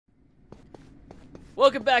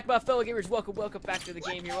Welcome back, my fellow gamers. Welcome back to the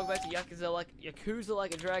game here. Welcome back to Yakuza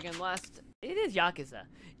Like a Dragon. It is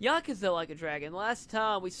Yakuza Like a Dragon. Last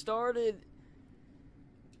time we started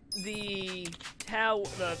the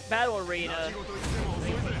battle arena.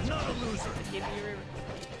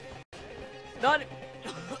 Not.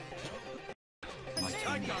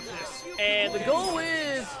 And the goal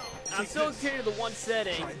is, I'm still carrying the one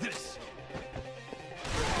setting.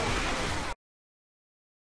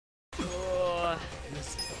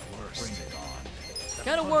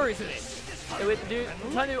 Kind of worries me. So we have to do,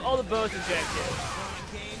 I'm trying to do all the bonus objectives.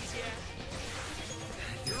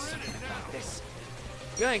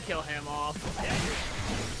 Go ahead and kill him off.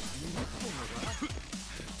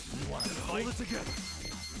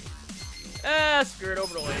 Ah, screw it,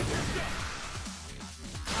 over the laser.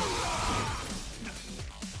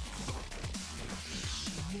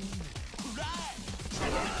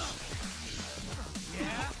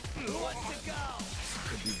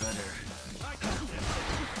 Could be better.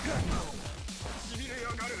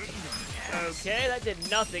 Okay, that did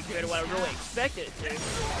nothing compared to what I really expected it to.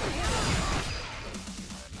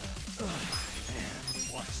 Man,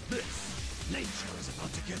 watch this. Nature is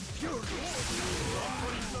about to get furious.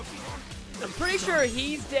 I'm pretty sure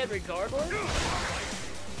he's dead regardless. Ooh.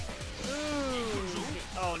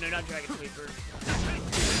 Oh no, not Dragon Sweeper.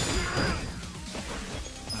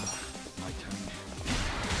 My turn.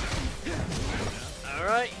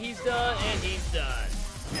 Alright, he's done, and he's done.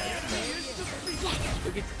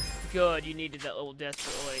 Good, you needed that level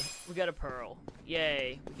desperately. We got a pearl.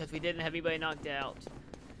 Yay, because we didn't have anybody knocked out.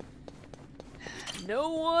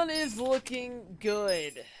 No one is looking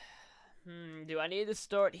good. Do I need to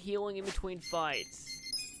start healing in between fights?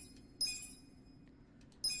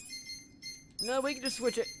 No, we can just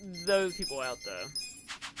switch those people out, though.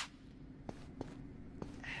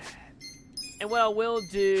 And what I will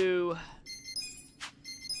do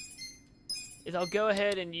is I'll go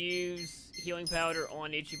ahead and use healing powder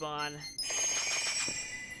on Ichiban.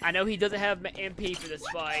 I know he doesn't have MP for this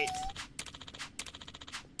fight.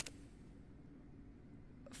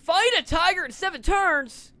 Fight a tiger in 7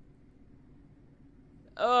 turns?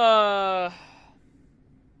 Yeah,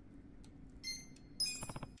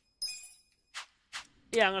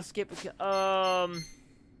 I'm gonna skip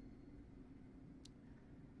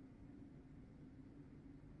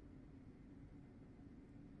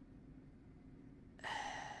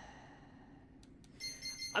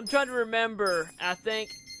I'm trying to remember. I think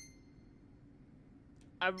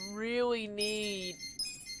I really need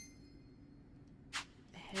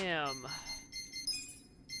him.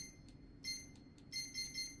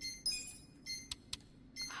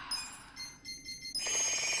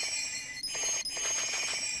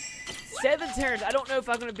 Seven turns. I don't know if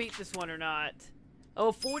I'm going to beat this one or not.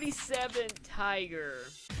 Oh, 47 Tiger.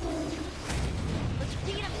 Let's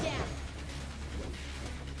beat him down.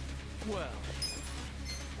 Well.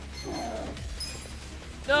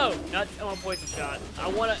 No, not I want poison shot. I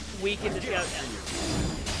want to weaken this guy.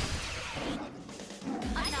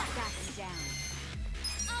 I'm not backing down.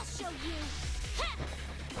 I'll show you.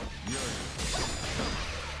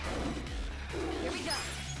 Here we go.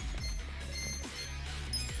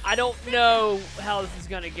 I don't know how this is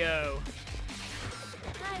gonna go.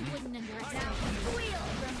 I wouldn't underestimate the wheel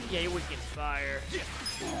from me. Yeah, you're weak against fire.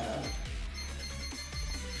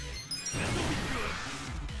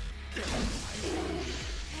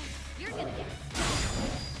 You're gonna get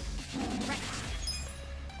right.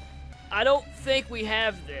 I don't think we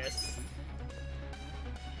have this.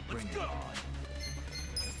 Bring it on.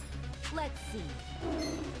 Let's see.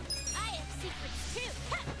 I have secrets too.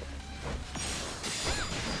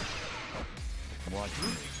 What?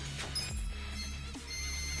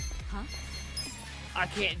 Huh? I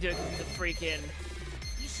can't do it because the freaking.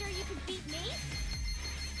 You sure you can beat me?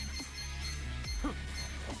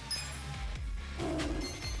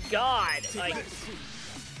 God, like.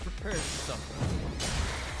 Prepare something.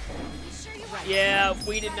 You sure you want Yeah,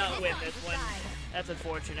 we did not win this one. That's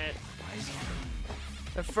unfortunate.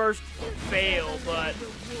 The first fail, but.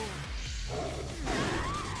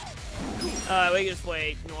 Alright, we can just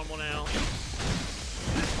play normal now.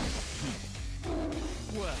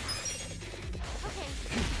 Well. Okay.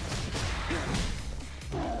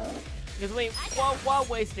 Because we, while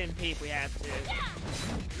wasting MP if we have to.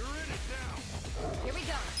 Here we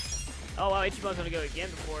go. Oh wow, Ichiban's gonna go again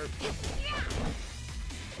before.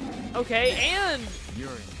 Okay, and You're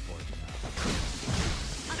in for it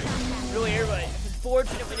now. really everybody. It's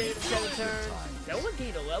unfortunate we did it in 7 turns. That wouldn't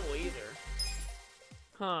gain a level either.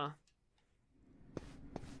 Huh.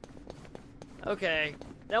 Okay,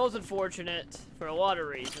 that was unfortunate for a lot of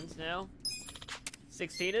reasons now.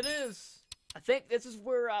 16 it is. I think this is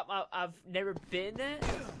where I've never been at.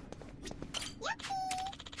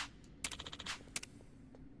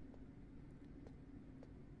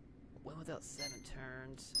 Win without 7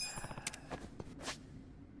 turns.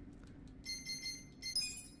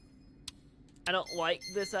 I don't like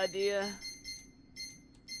this idea.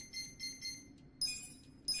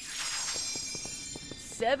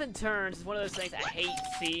 Seven turns is one of those things I hate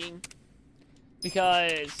seeing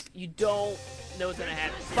because you don't know what's gonna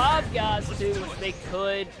happen. 5 guys too, which they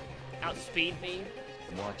could outspeed me.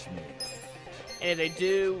 Watch me. And if they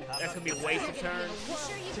do, that's gonna be a waste of turns. You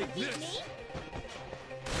sure you can beat me?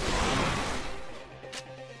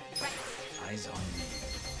 Eyes on me.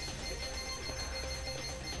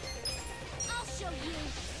 I'll show you.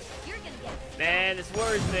 You're gonna get Man, this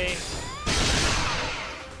worries me.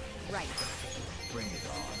 right. Bring it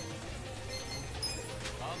on.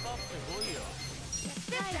 I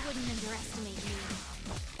wouldn't underestimate you.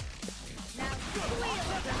 Now,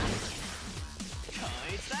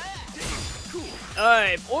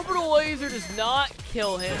 Alright, if Orbital Laser does not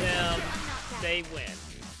kill him, they win.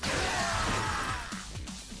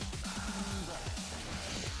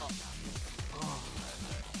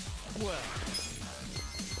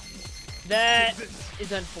 That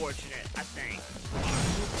is unfortunate, I think.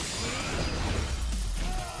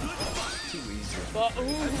 Too easy. But,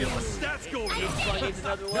 ooh, he needs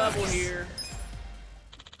another level here.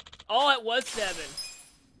 Oh, it was 7.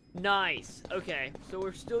 Nice. Okay, so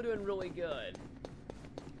we're still doing really good.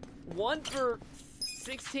 1 for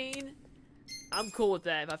 16. I'm cool with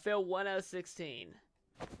that. If I fail 1 out of 16.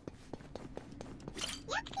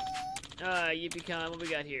 Yippee-con, what we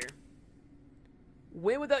got here?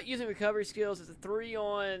 Win without using recovery skills is a 3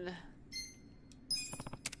 on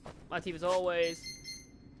my team as always.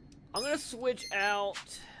 I'm gonna switch out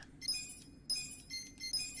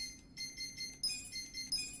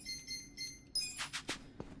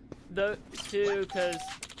those two because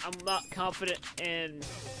I'm not confident in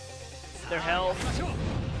their health.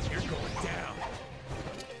 You're going down.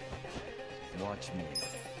 Watch me.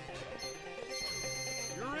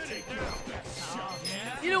 You're ready now.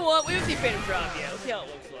 You know what? We haven't seen Phantom Drop yet. Let's see how it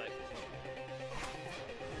looks like.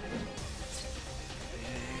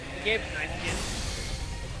 Game nice again.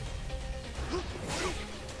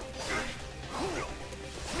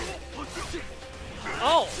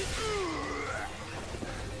 Oh!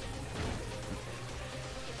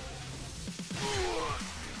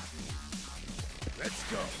 Let's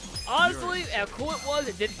go. Honestly, how cool it was,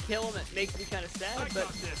 it didn't kill him. It makes me kind of sad, but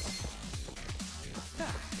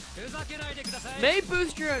may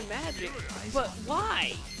boost your own magic, but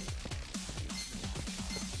why?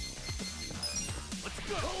 Let's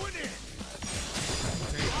go. Going in.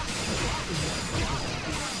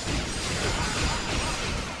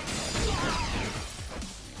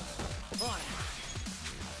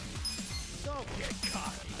 Don't get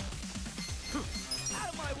cocky. Out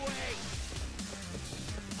of my way.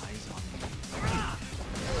 Eyes on me.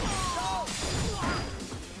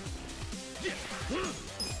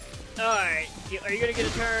 Alright, are you gonna get a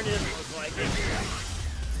turn? It doesn't look like it.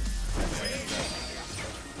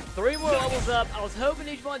 3 more levels up. I was hoping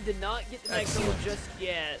each one did not get the next level just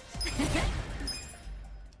yet.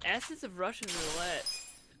 Essence of Russian Roulette.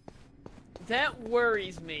 That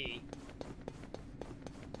worries me.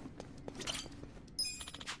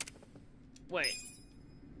 Wait.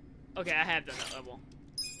 Okay, I have done that level.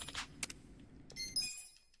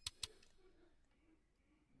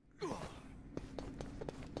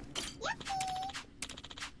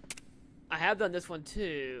 I have done this one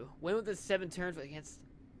too. Win with the 7 turns against.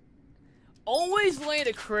 Always land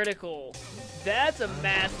a critical. That's a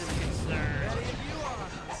massive concern.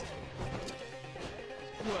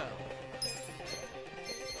 Well,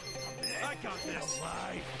 I got this.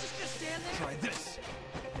 Just stand there. Try this.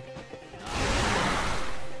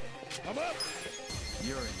 I'm up.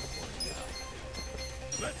 You're in for it now.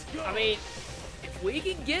 Let's go. I mean, if we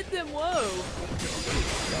can get them low.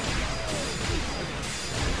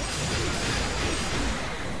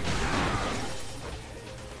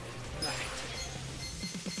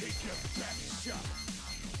 Take your best shot.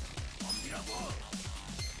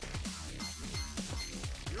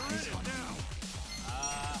 You're in it now.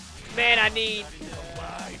 Man, I need.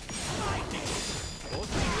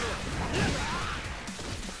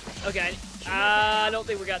 Okay, I don't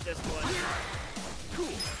think we got this one.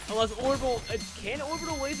 Cool. Unless orbital, can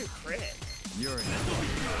orbital laser crit? You're in it.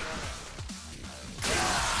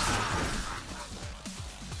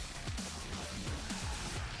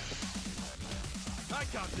 I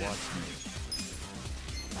got this. Watch me.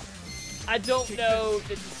 I don't know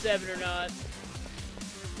if it's a 7 or not.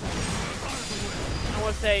 I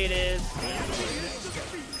want to say it is.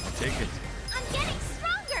 I'll take it. I'm getting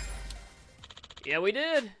stronger. Yeah, we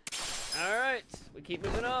did. Alright, we keep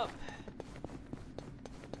moving up.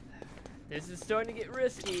 This is starting to get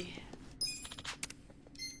risky.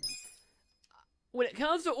 When it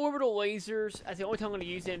comes to orbital lasers, that's the only time I'm going to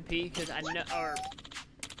use MP because I know, or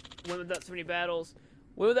when without so many battles,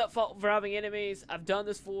 when without surviving enemies. I've done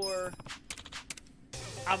this for.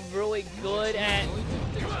 I'm really good at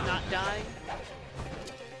not dying.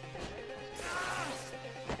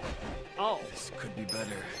 Oh. This could be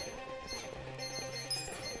better.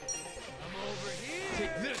 I'm over here.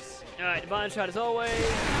 Take this. Alright, divine shot as always.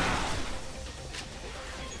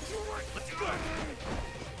 Let's go.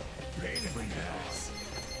 Pain in the ass.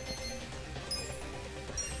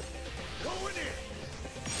 Going in.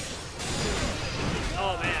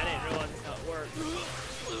 Oh man, I didn't realize that's how it worked.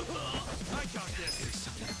 I got this. There's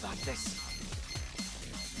something about this.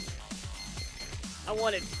 I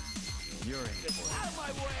wanted. You're in for it. Out of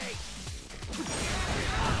my way.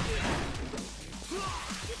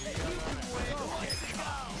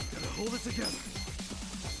 Gotta hold it together.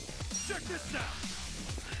 Check this out.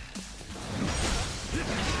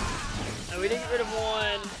 Oh, we didn't get rid of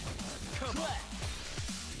one. Come on.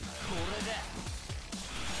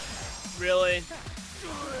 Really?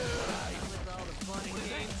 With all the fun and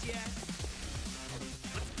games yet?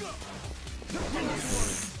 Let's go.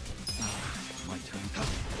 My turn.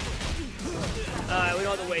 Alright, we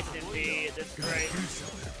don't have to waste MP. That's great.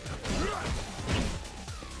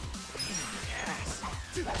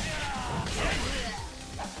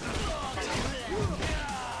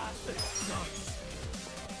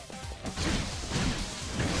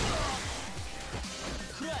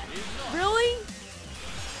 Really?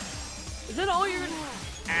 Is that all you're gonna...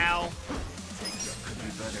 Ow. Could be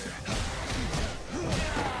better.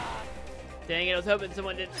 Dang it, I was hoping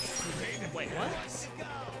someone didn't... Wait, what?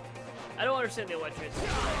 I don't understand the electricity.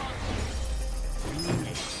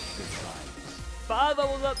 5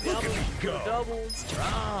 levels up, doubles.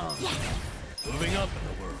 Strong. Moving up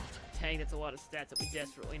in the world. Dang, that's a lot of stats that we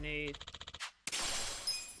desperately need.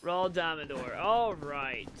 Raw Diamond Ore.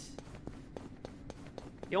 Alright.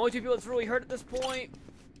 The only 2 people that's really hurt at this point.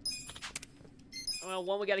 Well,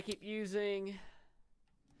 one we gotta keep using.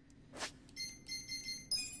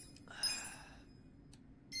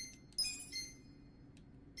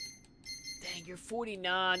 Dang, you're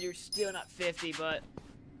 49. You're still not 50, but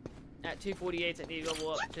at 248s, I need to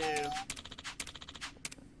level up too.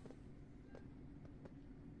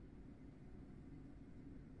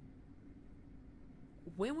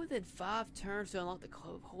 Win within 5 turns to unlock the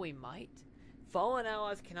Club of Holy Might. Fallen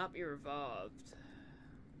allies cannot be revived.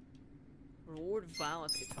 Reward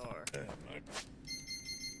violence guitar.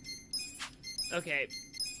 Okay.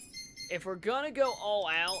 If we're gonna go all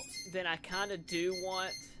out, then I kinda do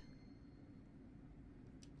want...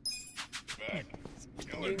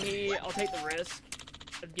 I'll take the risk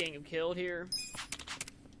of getting him killed here.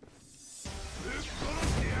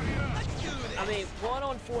 I mean, 1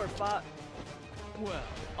 on 4 and 5... Well.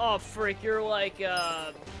 Oh, frick, you're like, You're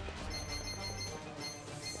in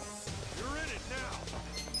it now.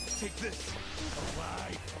 Take this.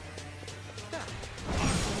 Alive.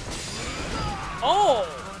 Oh!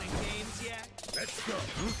 Fun and games yet? Let's go.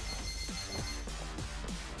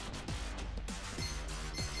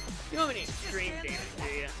 You don't have any extreme damage, do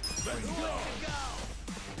you? Let's go.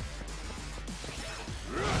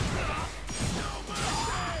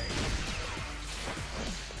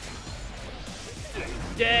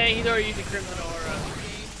 Dang, he's already using Crimson Aura.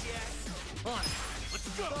 Games yet? On. Let's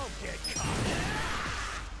go. Don't get caught.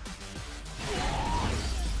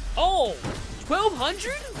 Oh!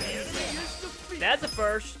 1,200? That's a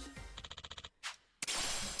first.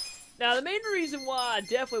 Now, the main reason why I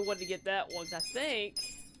definitely wanted to get that one is I think...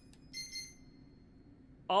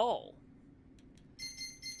 Oh.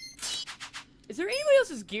 Is there anybody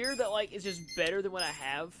else's gear that, like, is just better than what I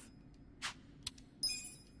have?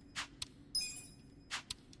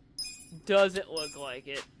 Doesn't look like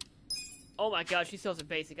it. Oh my gosh, she sells a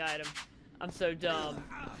basic item. I'm so dumb.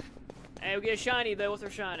 Hey, we get a shiny though. What's our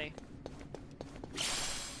shiny?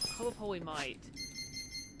 Cup of Holy Might.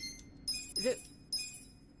 Is it?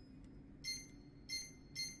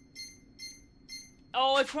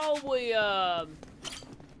 Oh, it's probably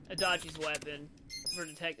Adachi's weapon for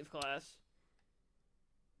detective class.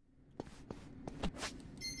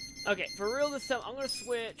 Okay, for real this time, I'm gonna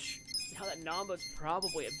switch. How that Nambo's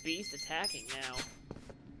probably a beast attacking now.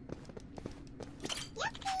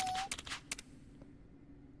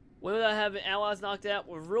 When without having allies knocked out,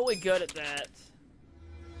 we're really good at that.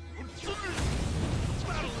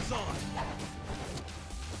 Battle is on.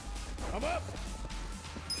 I'm up.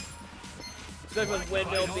 Especially with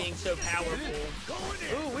Windmill being so powerful.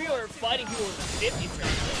 Ooh, we are fighting people with the 50s right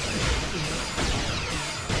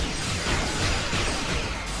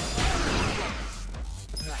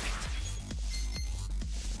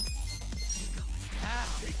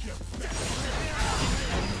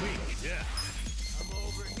Yeah. I'm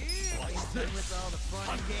over here. Are you done with all the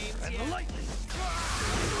fun and games And yet? lightning.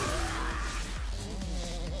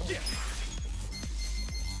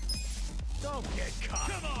 Don't get caught.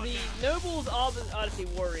 Come on. The Noble's Odyssey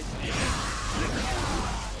worries me.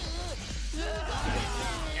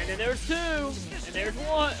 And then there's two, and there's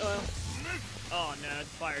one. Well, oh no, it's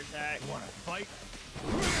fire attack. Wanna fight?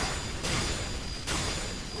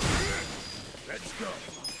 Let's go.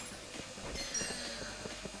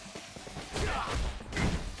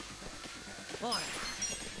 On it.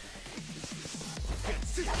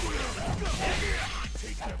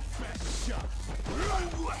 Take the best shot.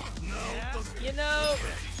 No, You know,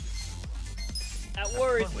 that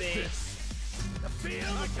worries me.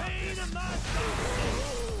 feel the pain of my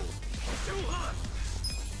soul. Too hot.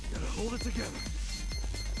 Gotta hold it together.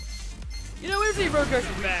 You know, we see Road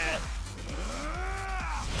Crusher's bad.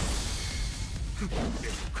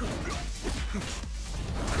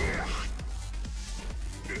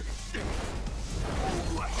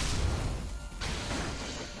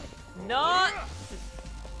 Not.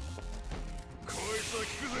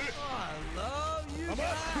 I love you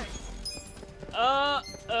guys.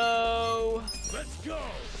 Uh-oh. Let's go.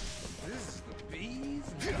 This is the bees.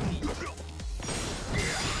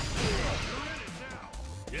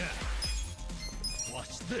 Yeah.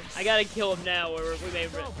 Watch this. I gotta kill him now, or we may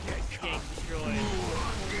get destroyed.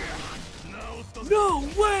 No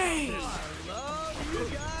way! I love you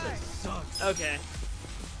guys. Sucks. Okay.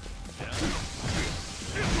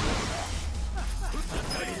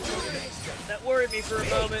 That worried me for a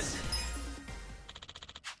moment.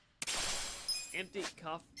 Empty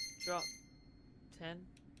cough drop 10.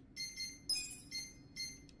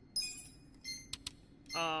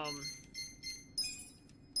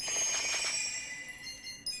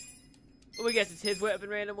 Let me guess, it's his weapon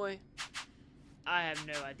randomly? I have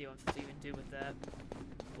no idea what I'm supposed to even do with that.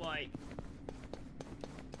 Like,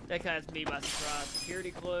 that kind of me by surprise.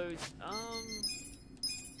 Security clothes.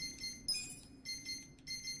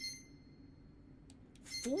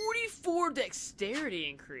 44 dexterity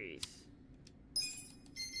increase.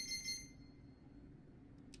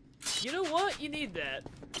 You know what? You need that.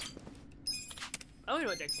 I don't even know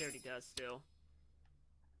what dexterity does still.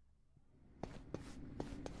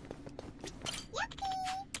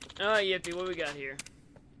 Alright, Yippee, what we got here?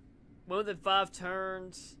 More than 5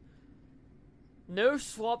 turns. No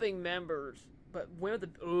swapping members. But where the...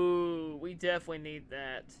 Ooh, we definitely need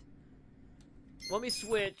that. Let me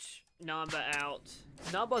switch Namba out.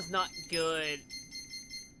 Namba's not good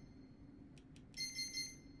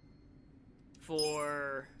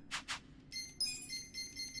for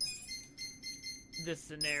this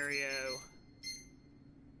scenario.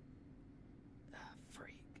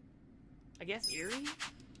 Freak. I guess Eerie?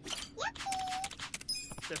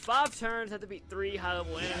 So 5 turns, have to beat 3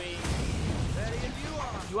 high-level enemies. Ready if you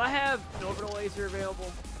are. Do I have an orbital laser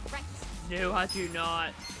available? Right. No, I do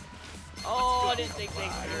not. Oh, I didn't think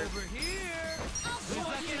things through. Over here. I'll show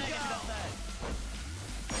you.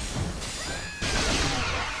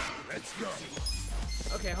 Let's go.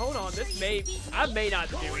 Okay, hold on. This may... I may not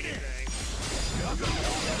do anything.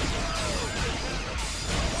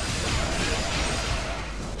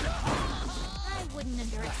 I wouldn't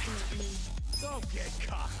underestimate me. Don't get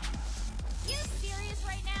caught. You serious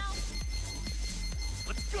right now?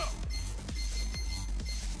 Let's go.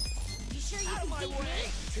 You sure you can beat me?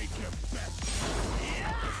 Take your best.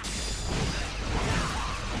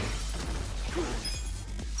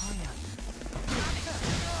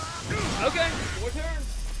 Okay, 4 turns.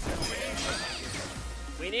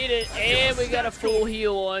 We need it, and we got a full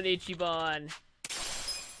heal on Ichiban.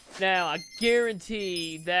 Now, I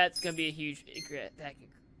guarantee that's gonna be a huge attack.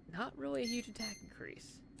 Not really a huge attack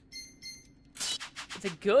increase. It's a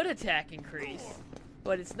good attack increase,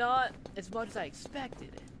 but it's not as much as I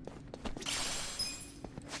expected.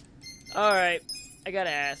 Alright, I gotta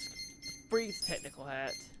ask. Freeze technical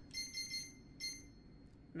hat.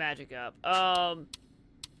 Magic up.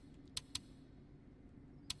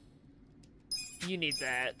 You need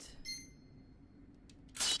that.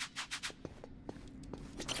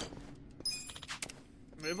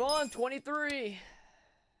 Move on, 23.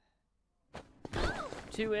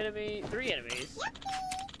 3 enemies.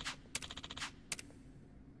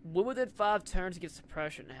 When within 5 turns to get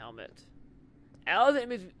suppression helmet. Allies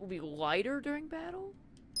enemies will be lighter during battle?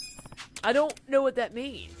 I don't know what that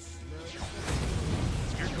means.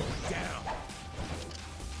 You're going down.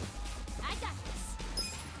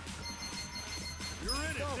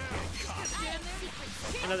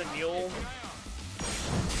 another mule.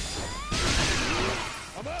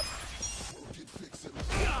 I'm up.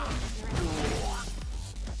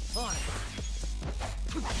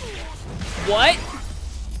 What?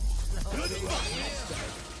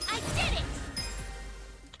 I did it!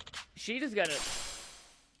 She just got a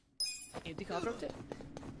empty coffer up there.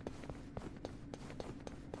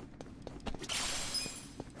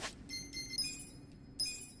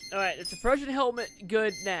 Alright, it's approaching helmet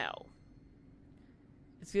good now.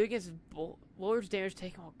 It's good against lowers damage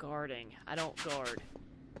taken while guarding. I don't guard.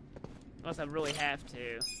 Unless I really have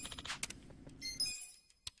to.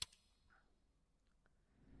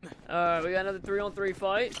 Alright, we got another 3-on-3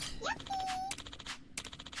 fight.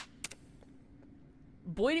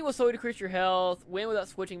 Bleeding will slowly decrease your health. Win without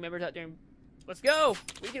switching members out during... Let's go!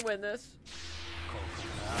 We can win this.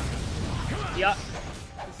 Yup.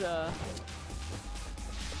 It's,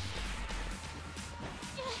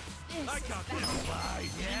 I got this.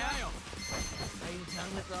 Yeah. Are you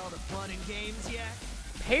done with all the fun and games yet?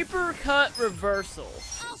 paper cut reversal.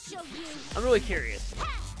 I'll show you. I'm really curious.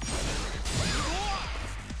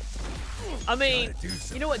 I mean,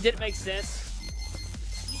 you know what didn't make sense?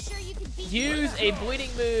 You sure you can beat Use a bleeding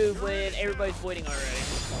move when everybody's bleeding already.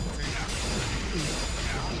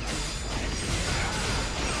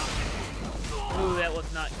 Ooh, that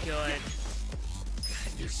was not good.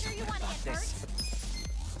 You sure you want to get hurt?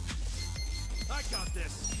 I got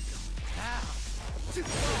this.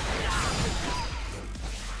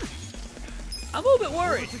 I'm a little bit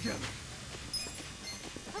worried. Okay.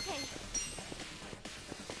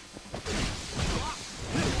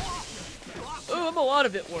 Ooh, I'm a lot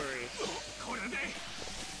of bit worried. You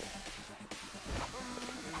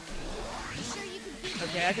sure you can beat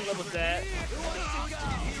Okay, I can live with that.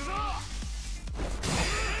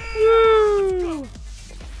 Woo!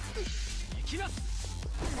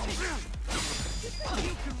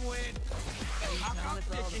 You can win. Are you done with all the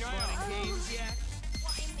fun and games yet?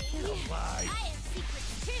 Why me? I have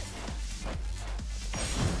secrets too.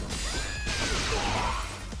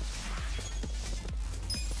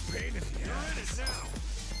 Pain in the ass. Now.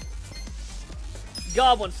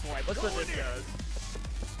 Goblin swipe. Let's see what this does.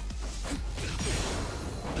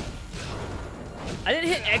 I didn't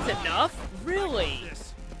hit X enough? Really?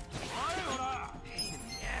 This. Pain in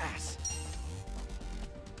the ass.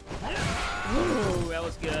 Ooh, that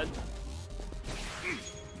was good.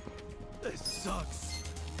 This sucks.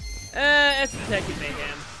 That's detective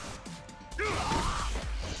mayhem.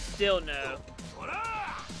 Still no.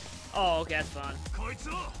 Oh, okay, that's fine.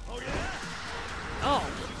 Oh yeah. Oh,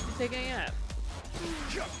 he's taking a nap.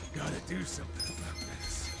 Gotta do something about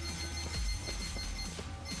this.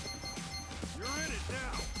 You're in it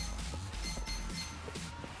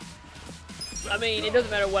now. I mean, it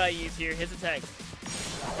doesn't matter what I use here. His attack.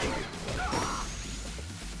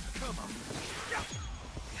 Come on. Gotta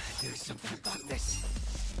do something about this.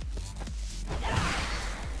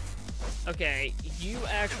 Okay, you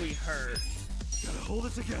actually hurt. Gotta hold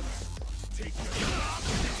it together. Take your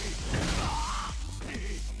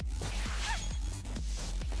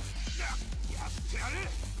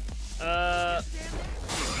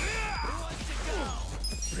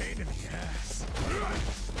Pain in the ass.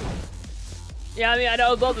 Yeah, I mean, I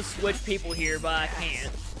would love to switch people here, but I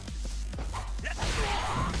can't.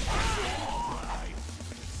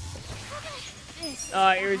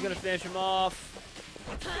 Erie's gonna finish him off.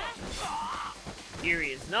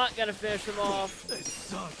 Erie is not gonna finish him off. This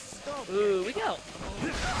sucks. Ooh, we got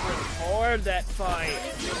hard that fight.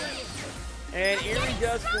 And Erie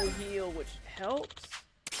does full heal, which helps.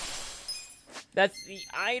 That's the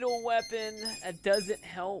idle weapon. That doesn't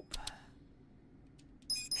help.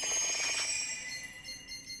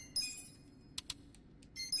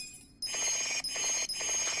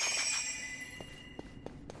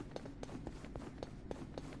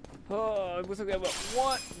 Oh, it looks like we have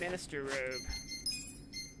one Minister Robe.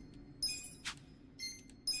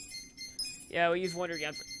 Yeah, we use Wonder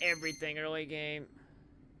Gun for everything early game.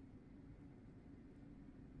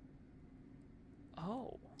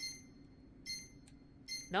 Oh.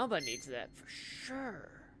 Nobody needs that for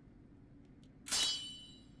sure.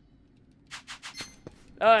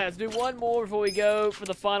 Alright, let's do one more before we go for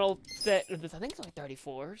the final set of this. I think it's only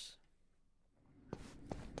 34s.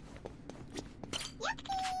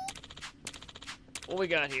 What we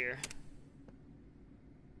got here?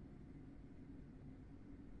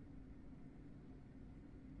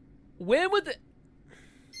 Win with the...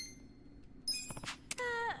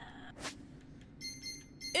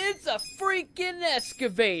 It's a freaking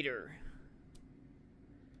excavator.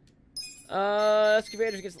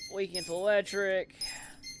 Excavator gets weak against electric.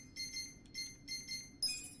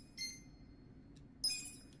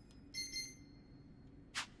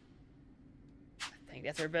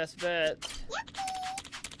 That's our best bet.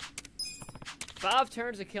 5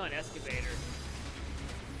 turns to kill an excavator.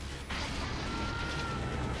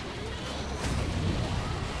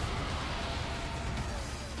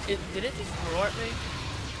 Did it just throw at me?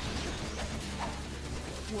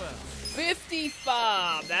 Well,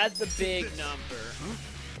 55! That's a big number.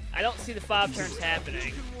 I don't see the 5 turns happening.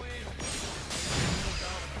 You can win. With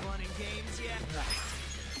all the fun and games yet?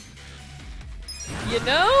 You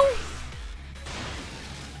know?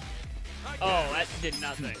 Oh, that did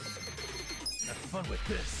nothing. have fun with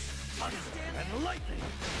this. Thunder and lightning.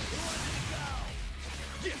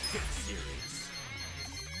 Get serious.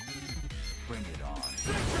 Bring it on.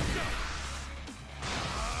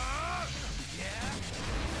 Yeah?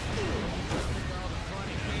 With all the fun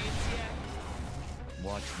and games yet?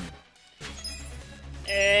 Watch me.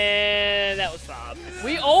 And that was 5.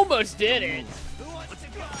 We almost did it. Who wants to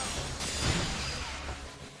go?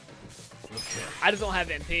 Okay. I just don't have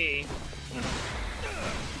MP.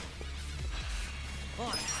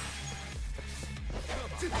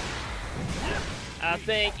 I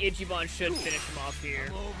think Ichiban should finish him off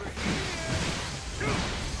here.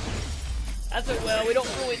 That's it. Well, we don't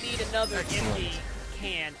really need another empty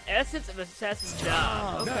can. Essence of Assassin's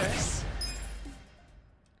Job. Okay.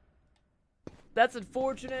 That's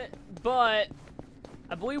unfortunate, but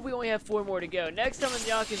I believe we only have 4 more to go. Next time in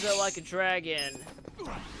Yakuza Like a Dragon,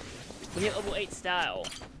 we hit level 8 style.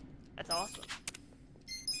 That's awesome.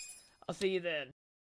 I'll see you then.